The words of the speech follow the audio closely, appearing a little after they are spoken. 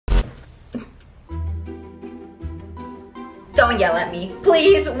Don't yell at me.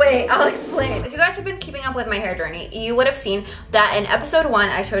 Please, wait, I'll explain. If you guys have been keeping up with my hair journey, you would have seen that in episode 1,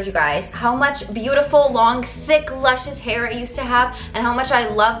 I showed you guys how much beautiful, long, thick, luscious hair I used to have and how much I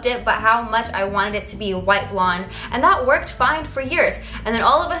loved it, but how much I wanted it to be white blonde. And that worked fine for years. And then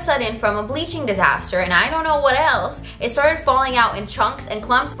all of a sudden, from a bleaching disaster, and I don't know what else, it started falling out in chunks and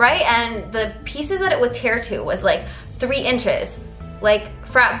clumps, right? And the pieces that it would tear to was like 3 inches, like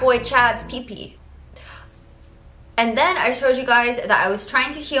frat boy Chad's pee-pee. And then I showed you guys that I was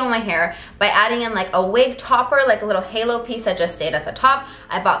trying to heal my hair by adding in like a wig topper, like a little halo piece that just stayed at the top.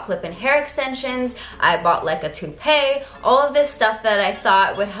 I bought clip-in hair extensions. I bought like a toupee, all of this stuff that I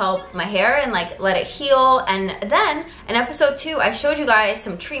thought would help my hair and like let it heal. And then in episode 2, I showed you guys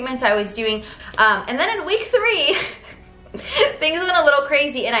some treatments I was doing. And then in week 3, things went a little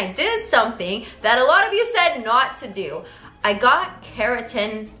crazy and I did something that a lot of you said not to do. I got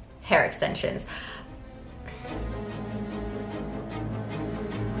keratin hair extensions.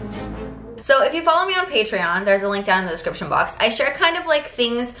 So if you follow me on Patreon, there's a link down in the description box. I share kind of like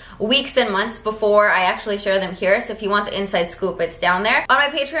things weeks and months before I actually share them here. So if you want the inside scoop, it's down there. On my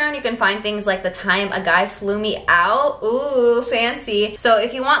Patreon, you can find things like the time a guy flew me out. Ooh, fancy. So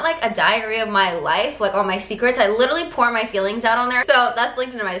if you want like a diary of my life, like all my secrets, I literally pour my feelings out on there. So that's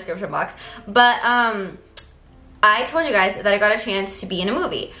linked in my description box. But I told you guys that I got a chance to be in a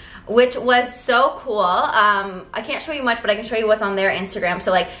movie, which was so cool. I can't show you much, but I can show you what's on their Instagram. So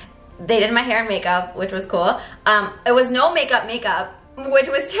like, they did my hair and makeup, which was cool. It was no makeup, which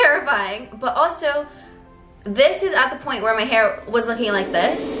was terrifying. But also, this is at the point where my hair was looking like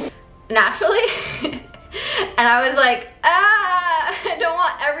this, naturally. And I was like, I don't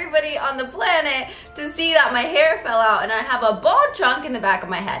want everybody on the planet to see that my hair fell out and I have a bald chunk in the back of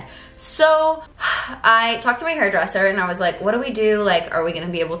my head. So I talked to my hairdresser and I was like, what do we do? Like, are we gonna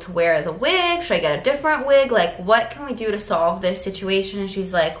be able to wear the wig? Should I get a different wig? Like, what can we do to solve this situation? And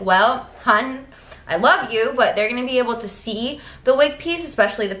she's like, well, hun, I love you, but they're gonna be able to see the wig piece,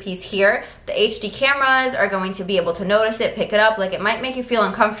 especially the piece here. The HD cameras are going to be able to notice it, pick it up. Like, it might make you feel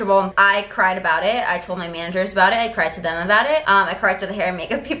uncomfortable. I cried about it. I told my managers about it. I cried to them about it. I cried to the hair and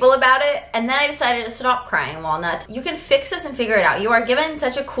makeup people about it. And then I decided to stop crying, Walnut. You can fix this and figure it out. You are given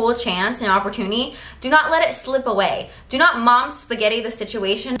such a cool chance and opportunity. Do not let it slip away. Do not mom spaghetti the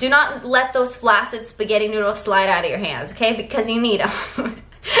situation. Do not let those flaccid spaghetti noodles slide out of your hands, okay? Because you need them.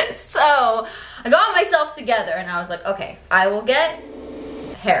 So I got myself together and I was like, okay, I will get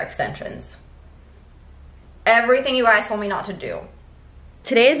hair extensions. Everything you guys told me not to do.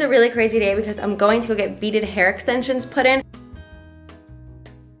 Today is a really crazy day because I'm going to go get beaded hair extensions put in.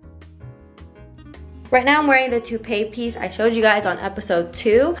 Right now I'm wearing the toupee piece I showed you guys on episode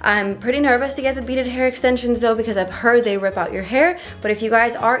 2. I'm pretty nervous to get the beaded hair extensions though because I've heard they rip out your hair. But if you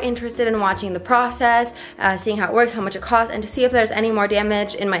guys are interested in watching the process, seeing how it works, how much it costs, and to see if there's any more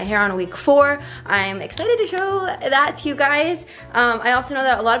damage in my hair on week 4, I'm excited to show that to you guys. I also know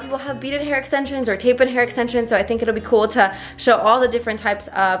that a lot of people have beaded hair extensions or tape-in hair extensions, so I think it'll be cool to show all the different types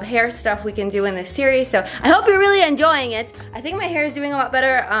of hair stuff we can do in this series. So I hope you're really enjoying it. I think my hair is doing a lot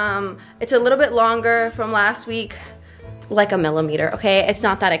better. It's a little bit longer from last week, like a millimeter, okay? It's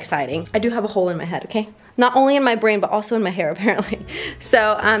not that exciting. I do have a hole in my head, okay? Not only in my brain, but also in my hair, apparently.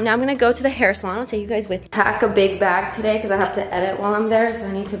 So now I'm gonna go to the hair salon. I'll take you guys with me. Pack a big bag today because I have to edit while I'm there, so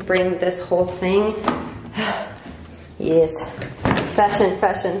I need to bring this whole thing. Yes, fashion,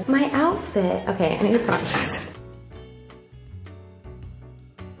 fashion. My outfit. Okay, I need to put on shoes.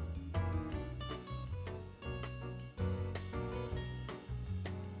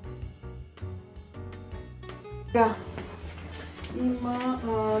 Да. Има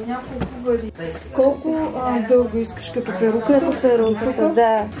няколко варианти. Колко дълго искаш като перука? Като перуката,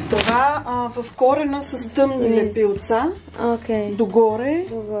 да. Това в корена с тъмни лепилца, догоре,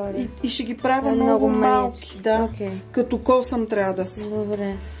 и ще ги правя много малки. Да. Като косъм трябва да са.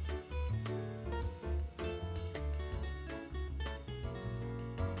 Добре.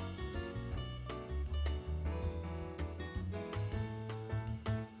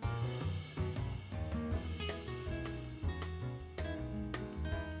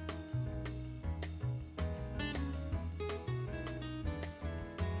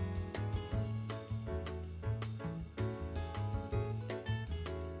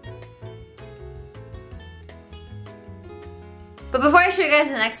 But before I show you guys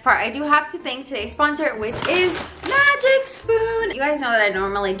the next part, I do have to thank today's sponsor, which is Magic Spoon. You guys know that I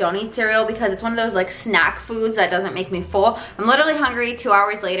normally don't eat cereal because it's one of those like snack foods that doesn't make me full. I'm literally hungry 2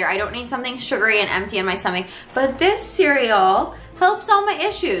 hours later. I don't need something sugary and empty in my stomach. But this cereal helps all my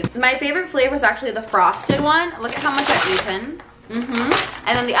issues. My favorite flavor is actually the frosted one. Look at how much I've eaten.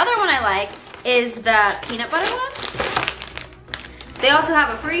 And then the other one I like is the peanut butter one. They also have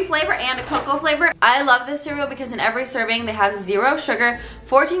a fruity flavor and a cocoa flavor. I love this cereal because in every serving they have 0 sugar,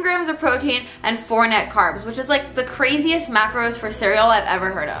 14 grams of protein, and 4 net carbs, which is like the craziest macros for cereal I've ever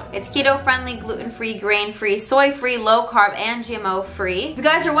heard of. It's keto friendly, gluten free, grain free, soy free, low carb, and GMO free. If you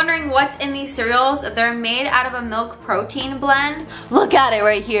guys are wondering what's in these cereals, they're made out of a milk protein blend. Look at it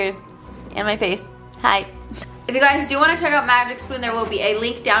right here in my face. Hi. If you guys do want to check out Magic Spoon, there will be a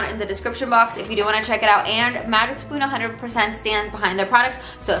link down in the description box if you do want to check it out. And Magic Spoon 100% stands behind their products.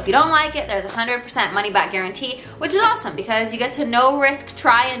 So if you don't like it, there's a 100% money back guarantee, which is awesome because you get to no risk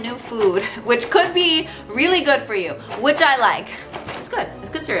try a new food, which could be really good for you, which I like. It's good. It's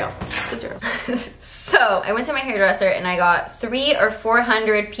good cereal. It's good cereal. So I went to my hairdresser and I got 300 or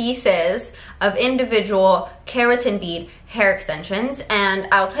 400 pieces of individual keratin bead hair extensions, and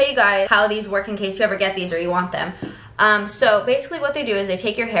I'll tell you guys how these work in case you ever get these or you want them. So basically what they do is they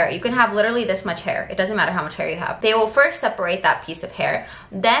take your hair. You can have literally this much hair. It doesn't matter how much hair you have. They will first separate that piece of hair.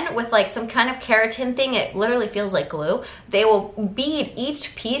 Then with like some kind of keratin thing, it literally feels like glue. They will bead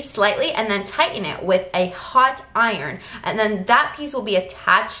each piece slightly and then tighten it with a hot iron. And then that piece will be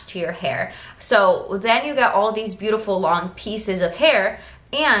attached to your hair. So then you get all these beautiful long pieces of hair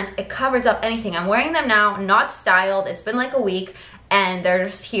and it covers up anything. I'm wearing them now, not styled. It's been like a week and they're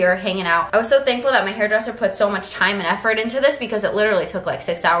just here hanging out. I was so thankful that my hairdresser put so much time and effort into this because it literally took like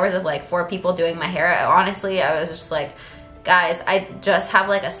 6 hours of like 4 people doing my hair. Honestly, I was just like, guys, I just have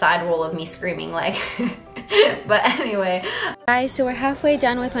like a side roll of me screaming like, but anyway. Guys, so we're halfway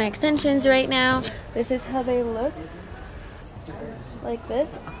done with my extensions right now. This is how they look, like this.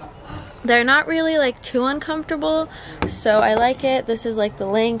 They're not really like too uncomfortable, so I like it. This is like the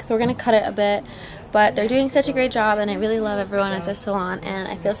length. We're gonna cut it a bit, but they're doing such a great job and I really love everyone at this salon and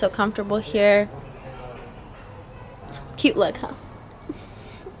I feel so comfortable here. Cute look, huh?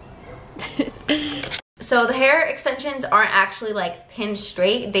 So the hair extensions aren't actually like pinned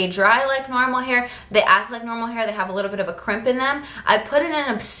straight. They dry like normal hair. They act like normal hair. They have a little bit of a crimp in them. I put in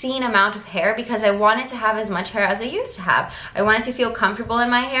an obscene amount of hair because I wanted to have as much hair as I used to have. I wanted to feel comfortable in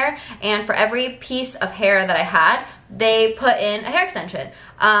my hair, and for every piece of hair that I had, they put in a hair extension.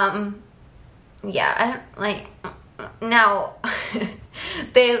 Yeah, I don't like, now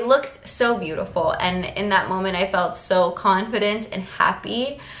they looked so beautiful, and in that moment I felt so confident and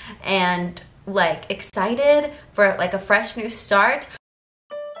happy and like excited for like a fresh new start.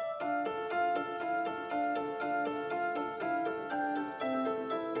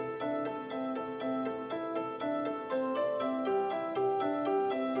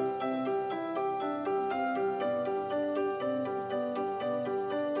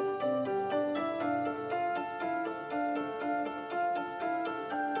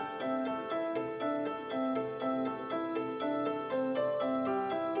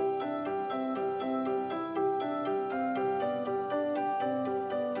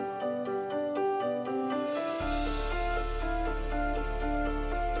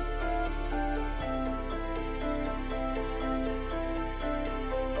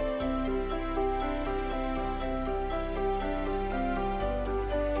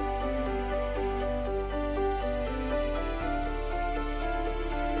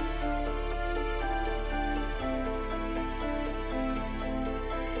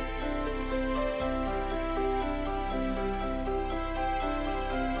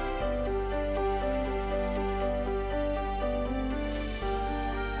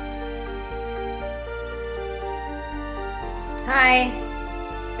 Hi.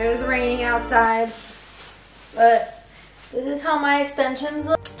 It was raining outside, but this is how my extensions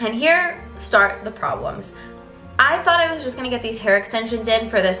look. And here start the problems. I thought I was just gonna get these hair extensions in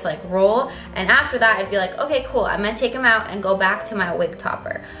for this like roll, and after that I'd be like, okay, cool, I'm gonna take them out and go back to my wig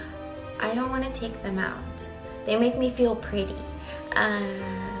topper. I don't wanna take them out. They make me feel pretty.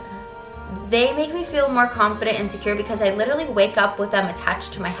 They make me feel more confident and secure because I literally wake up with them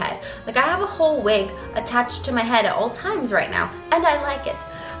attached to my head. Like I have a whole wig attached to my head at all times right now, and I like it.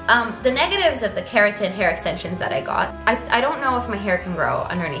 The negatives of the keratin hair extensions that I got, I don't know if my hair can grow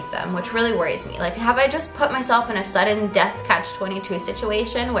underneath them, which really worries me. Like, have I just put myself in a sudden death catch-22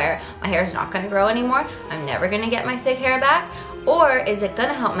 situation where my hair is not gonna grow anymore? I'm never gonna get my thick hair back? Or is it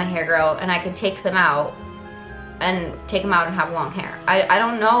gonna help my hair grow and I can take them out and have long hair? I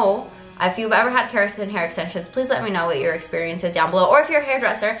don't know. If you've ever had keratin hair extensions, please let me know what your experience is down below. Or if you're a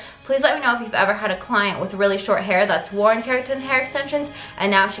hairdresser, please let me know if you've ever had a client with really short hair that's worn keratin hair extensions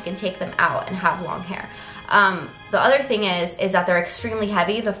and now she can take them out and have long hair. The other thing is that they're extremely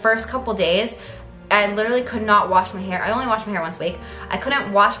heavy. The first couple days, I literally could not wash my hair. I only wash my hair once a week. I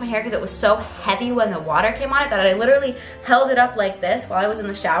couldn't wash my hair because it was so heavy when the water came on it that I literally held it up like this while I was in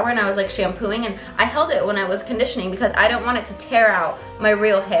the shower and I was like shampooing, and I held it when I was conditioning because I don't want it to tear out my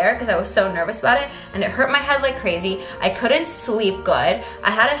real hair because I was so nervous about it, and it hurt my head like crazy. I couldn't sleep good.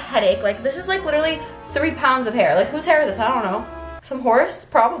 I had a headache. Like, this is like literally 3 pounds of hair. Like, whose hair is this? I don't know. Some horse?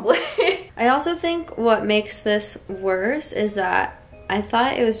 Probably. I also think what makes this worse is that I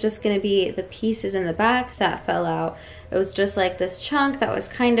thought it was just going to be the pieces in the back that fell out. It was just like this chunk that was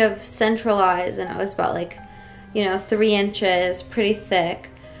kind of centralized, and it was about like, you know, 3 inches, pretty thick.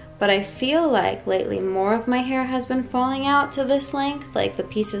 But I feel like lately more of my hair has been falling out to this length. Like, the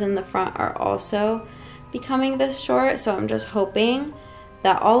pieces in the front are also becoming this short. So I'm just hoping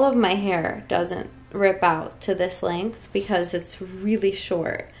that all of my hair doesn't rip out to this length because it's really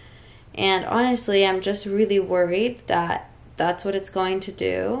short. And honestly, I'm just really worried that that's what it's going to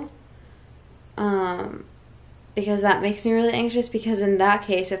do, because that makes me really anxious, because in that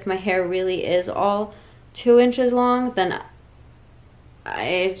case, if my hair really is all 2 inches long, then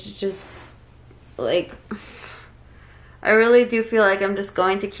I just, like, I really do feel like I'm just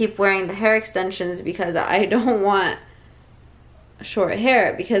going to keep wearing the hair extensions because I don't want short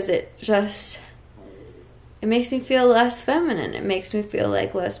hair, because it makes me feel less feminine. It makes me feel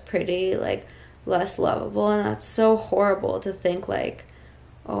like less pretty, like less lovable, and that's so horrible to think like,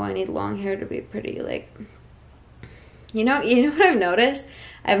 oh, I need long hair to be pretty. Like, you know what I've noticed?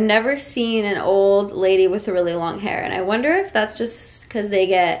 I've never seen an old lady with really long hair, and I wonder if that's just because they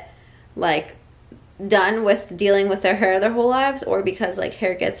get like done with dealing with their hair their whole lives, or because like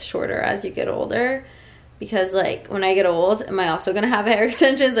hair gets shorter as you get older. Because like when I get old, am I also gonna have hair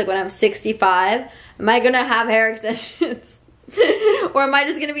extensions? Like when I'm 65, am I gonna have hair extensions? Or am I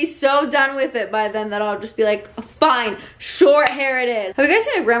just gonna be so done with it by then that I'll just be like, fine, short hair it is. Have you guys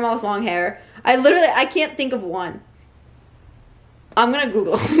seen a grandma with long hair? I can't think of one. I'm gonna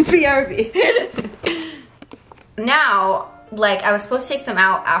Google BRB. Now, like, I was supposed to take them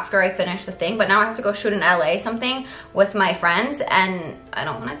out after I finished the thing, but now I have to go shoot in LA something with my friends, and I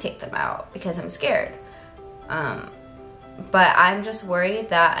don't want to take them out because I'm scared. But I'm just worried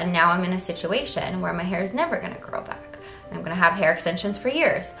that now I'm in a situation where my hair is never gonna grow back. I'm gonna have hair extensions for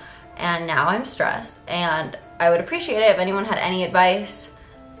years, and now I'm stressed, and I would appreciate it if anyone had any advice.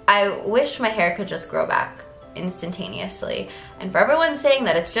 I wish my hair could just grow back instantaneously. And for everyone saying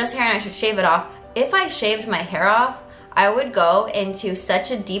that it's just hair and I should shave it off, if I shaved my hair off, I would go into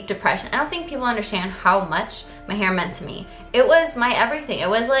such a deep depression. I don't think people understand how much my hair meant to me. It was my everything. It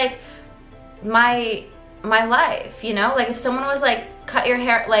was like my life, you know? Like, if someone was like, cut your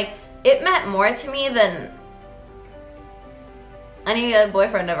hair, like, it meant more to me than any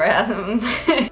boyfriend ever has.